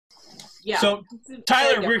Yeah. So,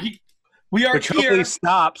 Tyler, we are which here. hopefully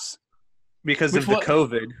stops because of the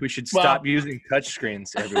COVID. We should stop using touchscreens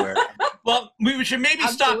everywhere. Well, we should maybe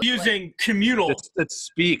stop using communal. Let's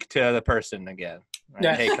speak to the person again. Right?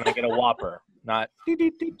 Yeah. Hey, can I get a Whopper? Not.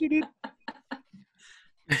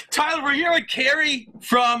 Tyler, we're here with Carrie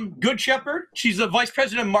from Good Shepherd. She's the Vice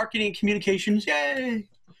President of Marketing and Communications. Yay!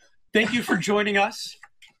 Thank you for joining us.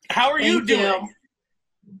 How are you doing?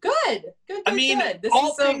 Good. I mean, This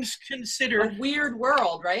all is things considered. a weird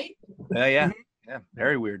world, right? Yeah,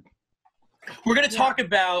 very weird. We're going to talk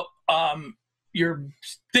about your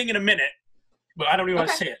thing in a minute, but I don't even want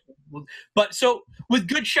to say it. But so with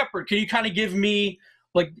Good Shepherd, can you kind of give me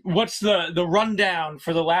like what's the rundown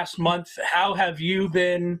for the last month? How have you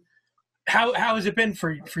been? How has it been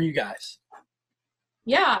for you guys?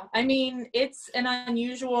 Yeah, I mean, it's an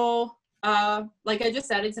unusual, like I just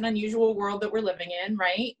said, it's an unusual world that we're living in,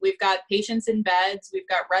 right? We've got patients in beds. We've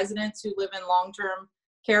got residents who live in long-term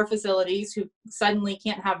care facilities who suddenly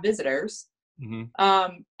can't have visitors.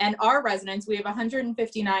 Mm-hmm. And our residents, we have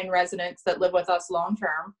 159 residents that live with us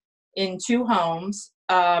long-term in 2 homes.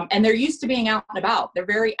 And they're used to being out and about. They're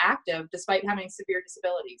very active despite having severe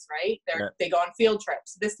disabilities, right? They go on field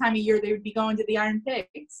trips. This time of year, they would be going to the Iron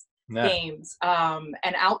Pigs games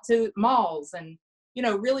and out to malls and,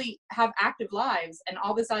 really have active lives. And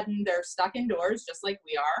all of a sudden they're stuck indoors just like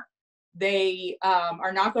we are. They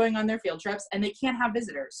are not going on their field trips and they can't have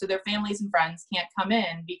visitors. So their families and friends can't come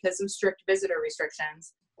in because of strict visitor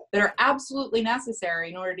restrictions that are absolutely necessary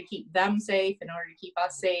in order to keep them safe, in order to keep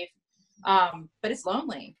us safe. But it's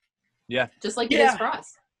lonely. Yeah. Just like it is for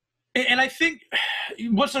us. And I think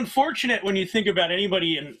what's unfortunate when you think about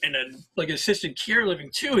anybody in a like assisted care living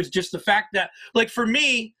too is just the fact that, like, for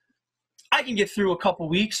me, I can get through a couple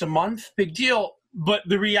weeks, a month, big deal. But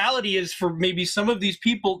the reality is for maybe some of these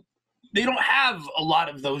people, they don't have a lot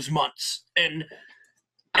of those months. And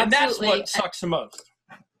that's what sucks the most.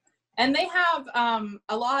 And they have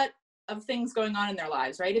a lot of things going on in their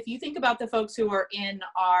lives, right? If you think about the folks who are in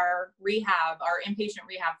our inpatient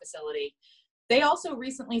rehab facility, they also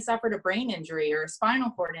recently suffered a brain injury or a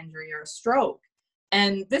spinal cord injury or a stroke.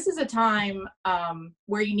 And this is a time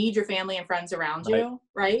where you need your family and friends around you,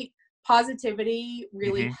 right? Positivity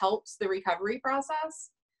really helps the recovery process.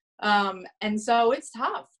 And so it's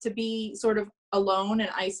tough to be sort of alone and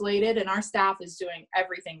isolated, and our staff is doing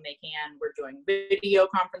everything they can. We're doing video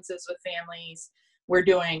conferences with families. We're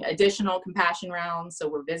doing additional compassion rounds. So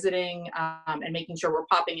we're visiting and making sure we're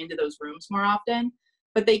popping into those rooms more often,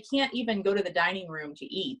 but they can't even go to the dining room to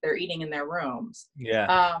eat. They're eating in their rooms.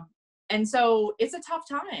 Yeah. And so it's a tough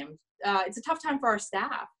time. It's a tough time for our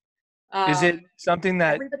staff. Is it something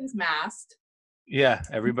that everybody's masked? Yeah,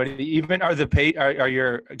 everybody. Even are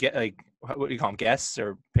your what do you call them, guests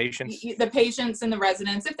or patients? The patients and the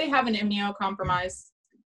residents, if they have an immunocompromised,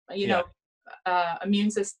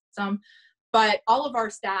 immune system. But all of our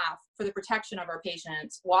staff, for the protection of our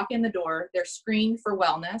patients, walk in the door. They're screened for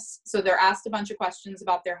wellness, so they're asked a bunch of questions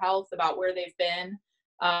about their health, about where they've been.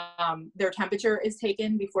 Their temperature is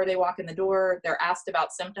taken before they walk in the door. They're asked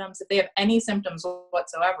about symptoms. If they have any symptoms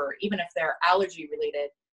whatsoever, even if they're allergy related,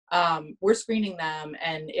 we're screening them.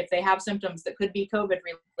 And if they have symptoms that could be COVID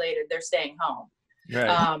related, they're staying home.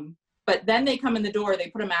 Right. But then they come in the door, they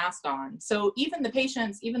put a mask on. So even the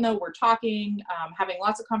patients, even though we're talking, having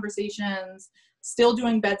lots of conversations, still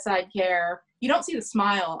doing bedside care, you don't see the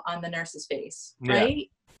smile on the nurse's face, right?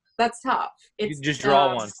 That's tough. You just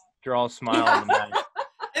draw one. Draw a smile on the mask.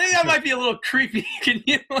 I think that might be a little creepy. Can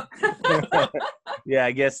you? Yeah,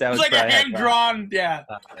 I guess that was like a hand-drawn,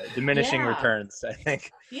 diminishing returns, I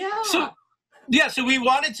think. Yeah. So we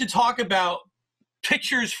wanted to talk about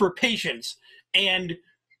pictures for patients, and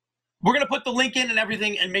we're going to put the link in and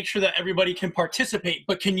everything and make sure that everybody can participate.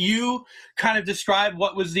 But can you kind of describe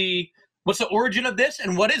what's the origin of this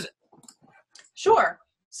and what is it? Sure.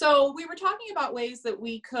 So we were talking about ways that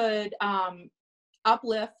we could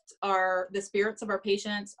uplift the spirits of our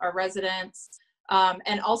patients, our residents,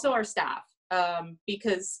 and also our staff,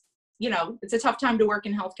 because, it's a tough time to work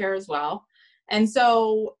in healthcare as well. And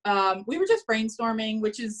so we were just brainstorming,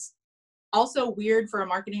 which is also weird for a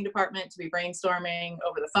marketing department to be brainstorming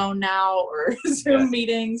over the phone now or Zoom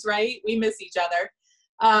meetings, right? We miss each other.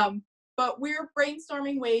 But we're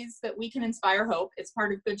brainstorming ways that we can inspire hope. It's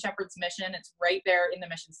part of Good Shepherd's mission. It's right there in the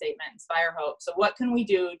mission statement, inspire hope. So what can we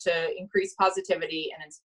do to increase positivity and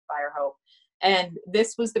inspire hope? And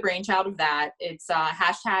this was the brainchild of that. It's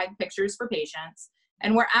hashtag pictures for patients.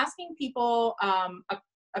 And we're asking people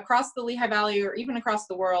across the Lehigh Valley or even across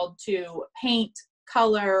the world to paint,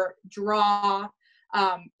 color, draw,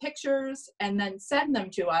 pictures and then send them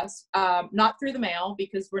to us, not through the mail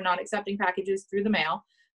because we're not accepting packages through the mail,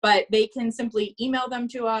 but they can simply email them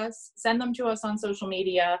to us, send them to us on social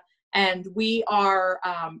media, and we are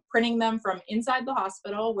printing them from inside the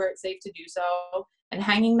hospital where it's safe to do so and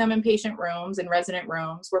hanging them in patient rooms and resident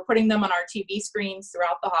rooms. We're putting them on our TV screens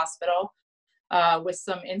throughout the hospital with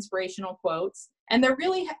some inspirational quotes. And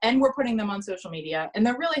we're putting them on social media, and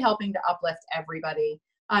they're really helping to uplift everybody.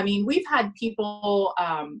 I mean, we've had people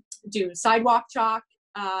do sidewalk chalk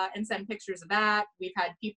and send pictures of that. We've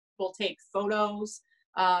had people take photos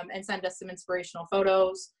and send us some inspirational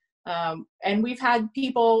photos. And we've had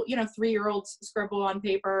people, 3-year-olds scribble on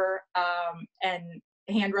paper and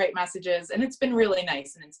handwrite messages, and it's been really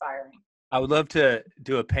nice and inspiring. I would love to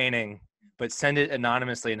do a painting, but send it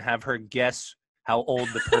anonymously and have her guess how old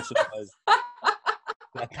the person was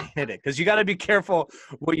that painted it. Because you got to be careful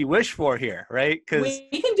what you wish for here, right? Because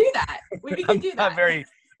we can do that. I'm not very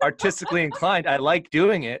artistically inclined. I like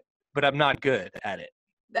doing it, but I'm not good at it.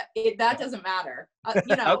 That doesn't matter.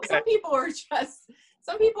 Okay.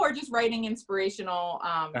 Some people are just writing inspirational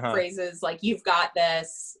phrases like, you've got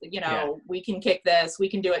this, we can kick this, we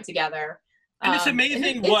can do it together. And it's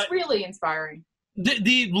amazing it's really inspiring.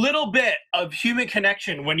 The little bit of human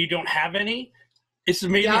connection when you don't have any, it's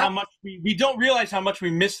amazing how much we don't realize how much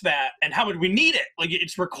we miss that and how much we need it. Like,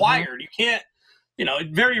 it's required. You can't,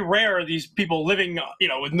 very rare are these people living,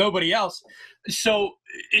 with nobody else. So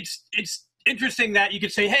it's interesting that you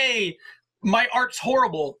could say, hey, my art's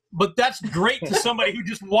horrible, but that's great to somebody who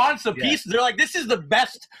just wants a piece. They're like, this is the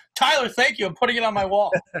best. Tyler, thank you. I'm putting it on my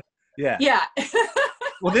wall. Yeah.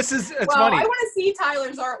 Well, it's funny. I want to see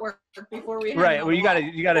Tyler's artwork before we. Right. Well, you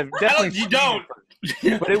gotta definitely. You don't.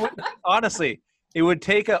 But honestly, it would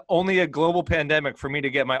take only a global pandemic for me to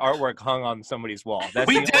get my artwork hung on somebody's wall.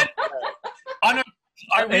 We did.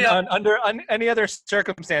 Under any other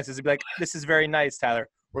circumstances, it'd be like, this is very nice, Tyler.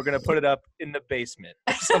 We're gonna put it up in the basement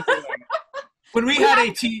or something like that. When we had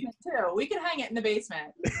we can hang it in the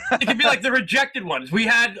basement. It could be like the rejected ones. We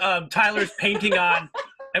had Tyler's painting on,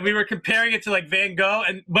 and we were comparing it to like Van Gogh,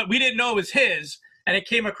 but we didn't know it was his, and it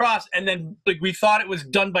came across, and then we thought it was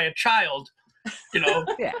done by a child.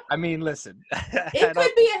 Yeah. I mean, listen. It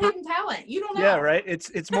could be a hidden talent. You don't know. Yeah, right.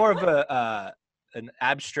 It's more of an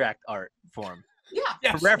abstract art form. Yeah.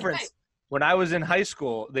 Yes. For reference, when I was in high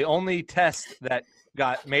school, the only test that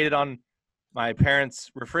made it on my parents'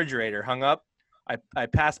 refrigerator hung up, I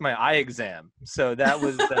passed my eye exam. So that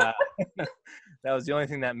was that was the only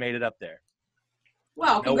thing that made it up there.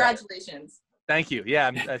 Wow, congratulations. Thank you.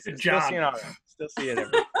 Yeah, I still see it. Still see it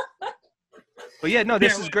every. But yeah, no,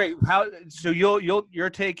 this is great. So you're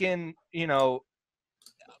taking,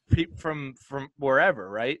 from wherever,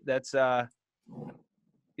 right? That's there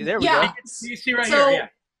we go. You see right here, yeah.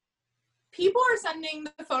 People are sending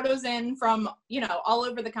the photos in from, all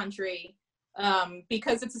over the country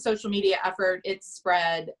because it's a social media effort. It's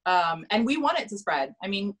spread, and we want it to spread. I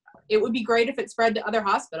mean, it would be great if it spread to other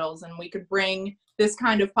hospitals and we could bring this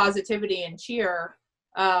kind of positivity and cheer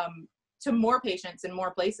to more patients in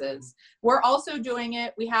more places. We're also doing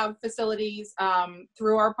it. We have facilities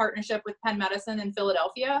through our partnership with Penn Medicine in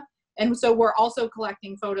Philadelphia. And so we're also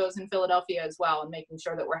collecting photos in Philadelphia as well and making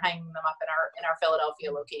sure that we're hanging them up in our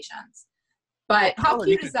Philadelphia locations. But how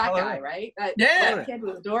cute is that guy, right? That kid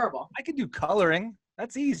was adorable. I could do coloring.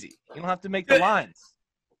 That's easy. You don't have to make the lines.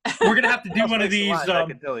 We're going to have to do one of these.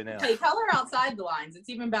 Hey, color outside the lines. It's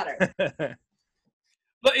even better.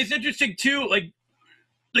 But it's interesting too, like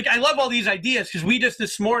I love all these ideas because we just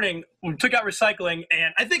this morning we took out recycling,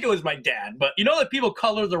 and I think it was my dad, but that people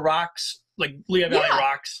color the rocks, like Lehigh Valley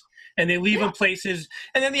rocks, and they leave them places.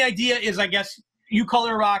 And then the idea is, I guess, you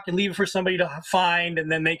color a rock and leave it for somebody to find, and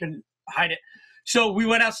then they can hide it. So we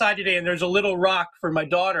went outside today, and there's a little rock for my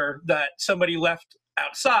daughter that somebody left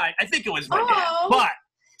outside. I think it was my dad, but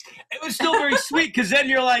it was still very sweet because then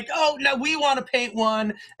you're like, oh, now we want to paint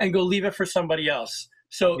one and go leave it for somebody else.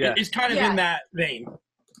 So it's kind of in that vein.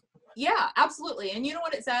 Yeah, absolutely. And you know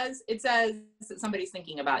what it says? It says that somebody's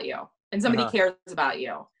thinking about you and somebody cares about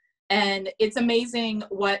you. And it's amazing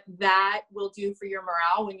what that will do for your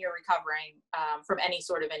morale when you're recovering from any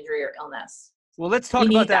sort of injury or illness. Well, let's talk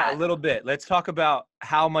about that a little bit. Let's talk about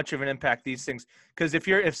how much of an impact these things, because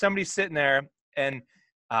if somebody's sitting there and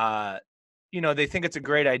they think it's a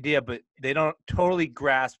great idea, but they don't totally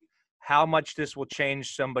grasp how much this will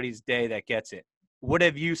change somebody's day that gets it. What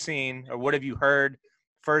have you seen or what have you heard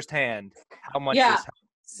firsthand? How much this helps?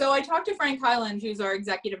 So I talked to Frank Highland, who's our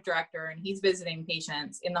executive director, and he's visiting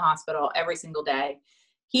patients in the hospital every single day.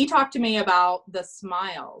 He talked to me about the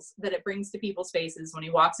smiles that it brings to people's faces when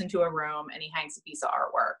he walks into a room and he hangs a piece of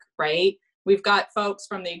artwork, right? We've got folks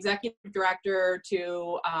from the executive director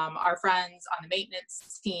to our friends on the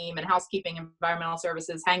maintenance team and housekeeping and environmental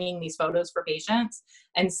services hanging these photos for patients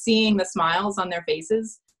and seeing the smiles on their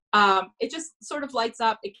faces. It just sort of lights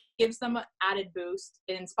up. It gives them an added boost.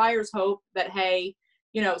 It inspires hope that, hey,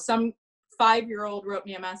 you know, some 5-year-old wrote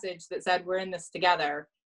me a message that said, we're in this together.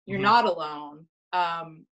 You're not alone.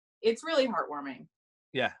 It's really heartwarming.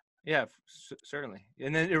 Yeah. Yeah, certainly.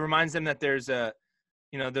 And then it reminds them that there's a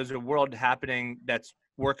world happening that's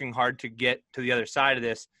working hard to get to the other side of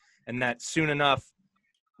this, and that soon enough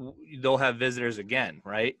they'll have visitors again,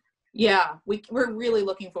 right? Yeah, we're really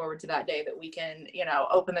looking forward to that day that we can, you know,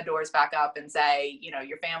 open the doors back up and say, you know,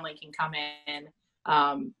 your family can come in.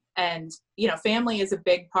 And, you know, family is a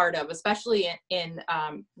big part of, especially in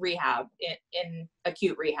rehab, in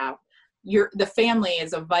acute rehab. The family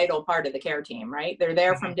is a vital part of the care team, right? They're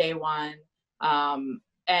there from day one.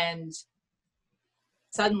 And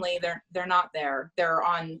suddenly they're not there. They're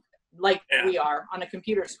on, like we are, on a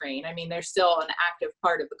computer screen. I mean, they're still an active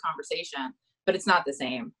part of the conversation, but it's not the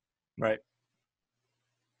same. Right.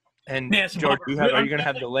 And George, are you going to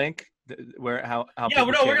have the link where how yeah,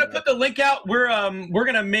 we're going to put the link out. We're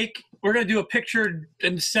going to do a picture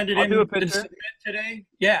and send it in and submit today.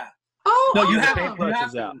 Yeah. Oh, no, awesome. you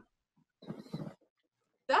have to.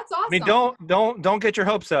 That's awesome. I mean, don't get your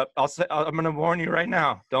hopes up. I'm going to warn you right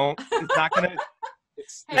now. It's not going to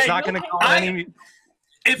it's not going to call any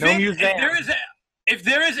if there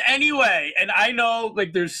is any way, and I know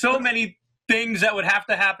like there's so many things that would have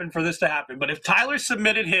to happen for this to happen, but if Tyler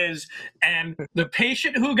submitted his and the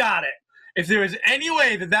patient who got it, if there is any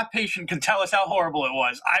way that patient can tell us how horrible it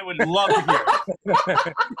was, I would love to hear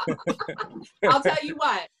it. I'll tell you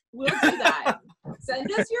what, we'll do that.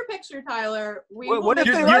 Send us your picture, Tyler. What if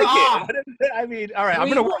they like it? I mean, all right, I'm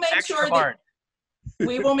going to work extra hard.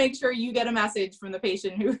 We will make sure you get a message from the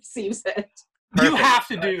patient who receives it. Perfect. You have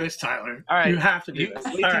to do this, Tyler. All right. You have to do this.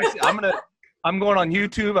 All right. I'm going on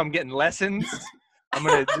YouTube. I'm getting lessons. I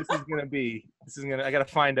gotta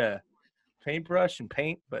find a paintbrush and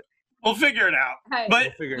paint, but we'll figure it out. Hey,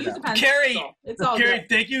 but Carrie, good.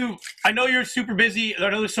 Thank you. I know you're super busy. I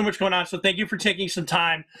know there's so much going on, so thank you for taking some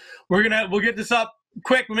time. We'll get this up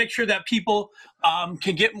quick. We'll make sure that people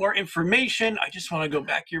can get more information. I just want to go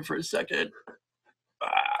back here for a second.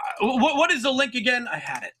 What is the link again? I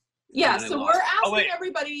had it. Yeah, so we're asking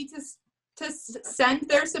everybody to send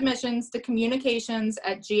their submissions to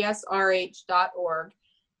communications@gsrh.org.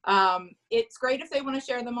 It's great if they want to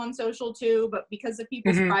share them on social too, but because of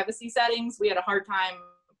people's privacy settings, we had a hard time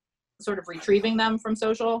sort of retrieving them from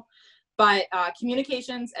social. But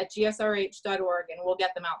communications@gsrh.org, and we'll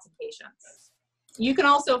get them out to patients. You can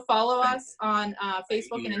also follow us on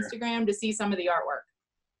Facebook and Instagram to see some of the artwork.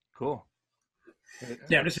 Cool.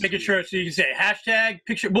 Yeah, I'm just making sure, so you can say hashtag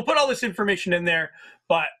picture. We'll put all this information in there,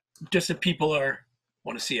 but just if people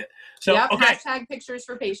want to see it. So hashtag pictures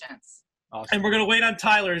for patients. Awesome. And we're gonna wait on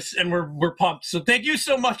Tyler's, and we're pumped. So thank you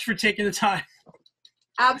so much for taking the time.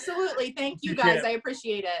 Absolutely, thank you guys. I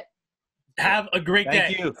appreciate it. Have a great day.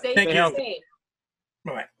 Thank you. Stay safe.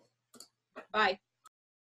 Bye. Bye.